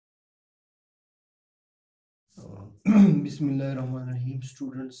Bismillahirrahmanirrahim.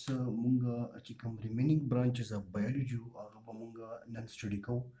 Students, munga achikam remaining branches of biology agaba munga nan study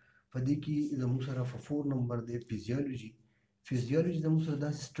ko. Fadiki is a musara for 4 number de physiology. Physiology is a musara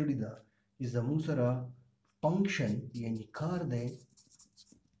da study da is a musara function yani kar de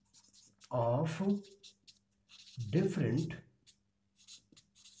of different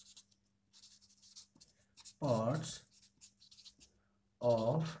parts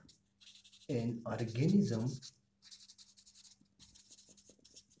of an organism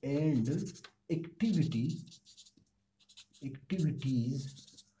and activities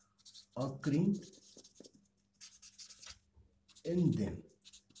occurring in them.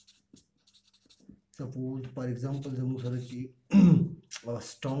 Suppose, for example, the musara ki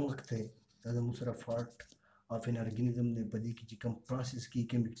stomach the musara part of an organism ne padi ki chikam process ki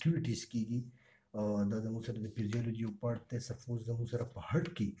kem activities ki the musara the physiology part the suppose the musara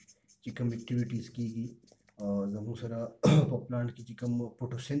heart ki chikam activities ki the musara plant ki chikam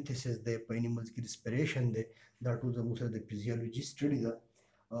photosynthesis de animals ki respiration de that was the musara the physiology study the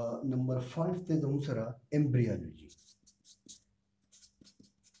number 5 the musara embryology.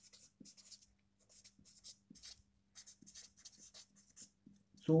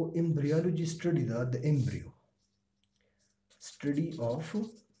 So embryology study the embryo. Study of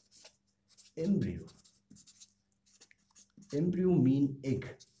embryo. Embryo mean egg.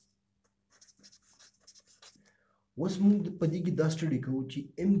 Was mung padi da study ko chi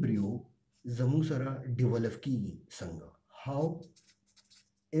embryo zamu sara develop ki sanga. How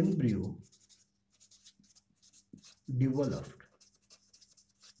embryo developed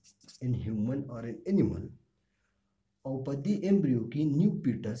in human or in animal. और पदी embryo की new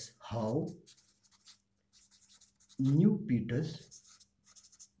fetus new fetus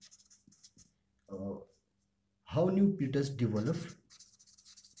how new fetus develop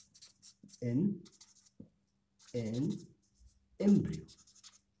in an embryo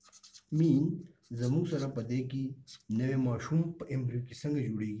mean जमू सरा पदे की नए माशूम embryo की संग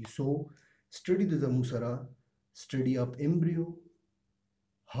जुड़ेगी. So study the जमू सरा study of embryo,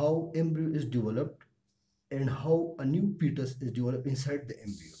 how embryo is developed and how a new fetus is developed inside the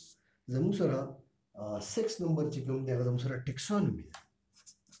embryo. जमू सरा 6 number चिकम देगा जमू सरा taxonomy.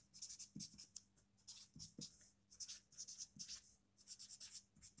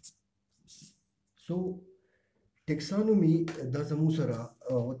 So taxonomy does a musara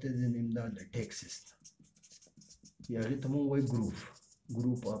what is the name that the text yeah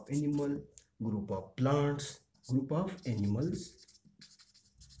group of animal, group of plants, group of animals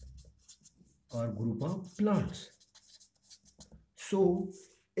or group of plants. So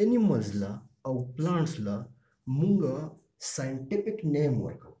animals la or plants la munga scientific name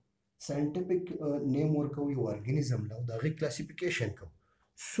work scientific name work organism la the classification ko.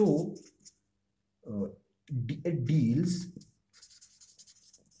 So it deals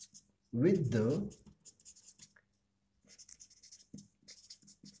with the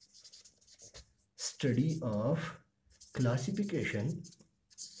study of classification.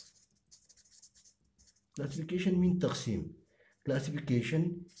 Classification means taqsim.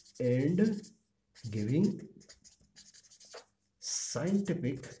 Classification and giving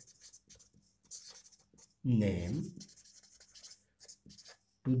scientific name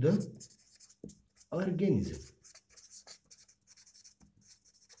to the organism.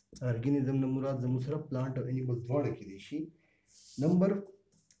 Organism na murad musra plant or animal dwada ki deshi. Number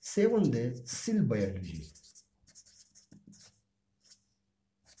 7 de cell biology.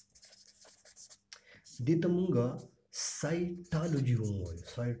 Ditamunga cytology homoy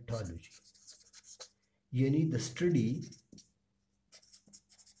cytology. Yani the study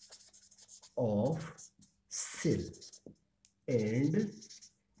of cell and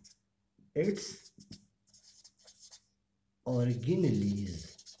its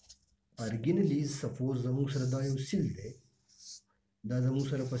organelles. Organelles suppose the musra dayo cell de da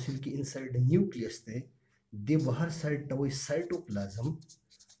musara pasil ki inside the nucleus de bahar side tawai cytoplasm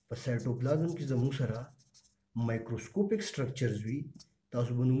pa cytoplasm ki musara microscopic structures we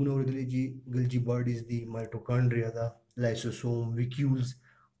tasu banumuna ordile ji Golgi bodies the mitochondria the lysosome vacuoles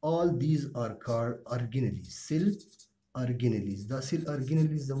all these are called organelles. Cell organelles the cell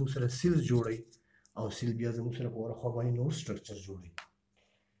organelles the musara cells jodai aw cell bia the musara por khobani no structures jodai.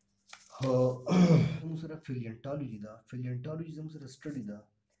 musara paleontology the musara study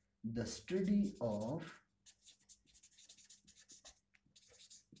the study of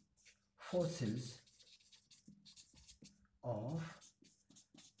fossils of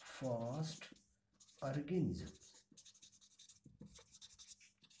fast organisms.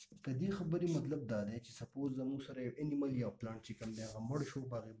 د دې خبرې مطلب دا دی چې سپوز زموږ سره یو انیمل یا پلانټ چې کوم دی هغه مړ شو،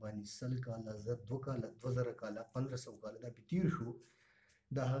 په هغې باندې 100 کاله 2000 کاله 1500 کاله دا پې تېر شو،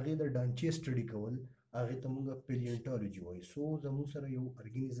 د هغې د ډانچې سټډي کول هغې ته موږ پیلیونټالوجي وایو. سو زموږ سره یو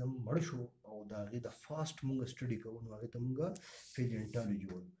ارګینزم مړ شو او د هغې د فاسټ موږ سټډي کوو نو هغې ته موږ پیلیونټالوجي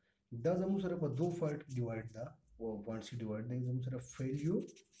وایو. دا زموږ سره په دو پارټ ډیوایډ ده او پارټس کې ډیوایډ دی. زموږ سره فیلیو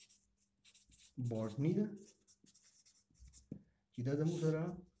بوټني ده چې دا زموږ سره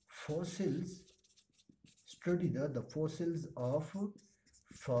fossils study the fossils of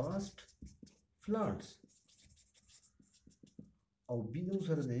fast plants او بي زموږ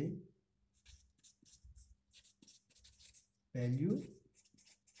سره دی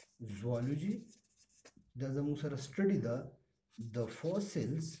paleozoology دا زموږ سره study the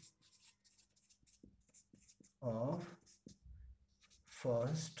fossils of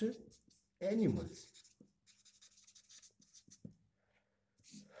fast animals.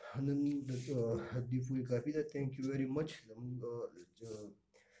 نن د دې پورې کافي ده. تھینک یو ویری مچ. زموږ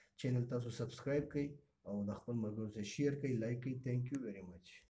چینل تاسو سبسکرایب کړئ او د خپل ملګرو سره شیر کړئ، لایک کړئ. تھینک یو ویری مچ.